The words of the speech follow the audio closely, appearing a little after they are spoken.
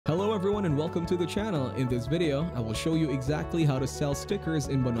Hello everyone and welcome to the channel. In this video, I will show you exactly how to sell stickers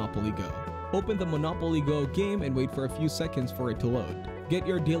in Monopoly Go. Open the Monopoly Go game and wait for a few seconds for it to load. Get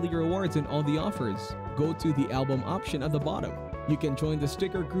your daily rewards and all the offers. Go to the album option at the bottom. You can join the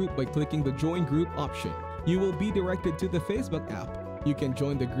sticker group by clicking the join group option. You will be directed to the Facebook app. You can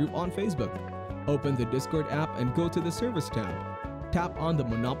join the group on Facebook. Open the Discord app and go to the service tab. Tap on the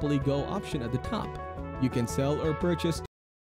Monopoly Go option at the top. You can sell or purchase